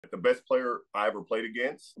The best player I ever played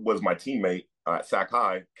against was my teammate at Sac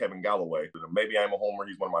High, Kevin Galloway. Maybe I'm a homer.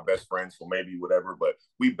 He's one of my best friends, so maybe whatever. But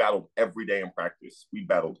we battled every day in practice. We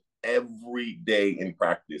battled every day in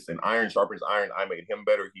practice. And iron sharpens iron. I made him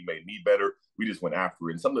better. He made me better. We just went after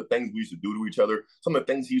it. And some of the things we used to do to each other, some of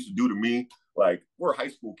the things he used to do to me, like we're high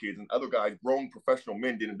school kids and other guys, grown professional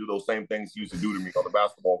men didn't do those same things he used to do to me on the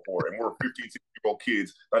basketball court. And we're 15, 16-year-old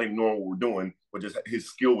kids, not even knowing what we're doing, but just his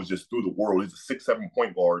skill was just through the world. He's a 6'7"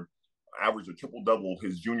 point guard, averaged a triple double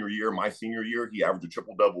his junior year. My senior year, he averaged a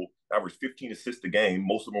triple double, averaged 15 assists a game.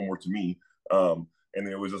 Most of them were to me. And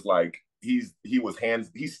then it was just like he's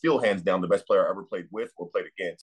still hands down the best player I ever played with or played against.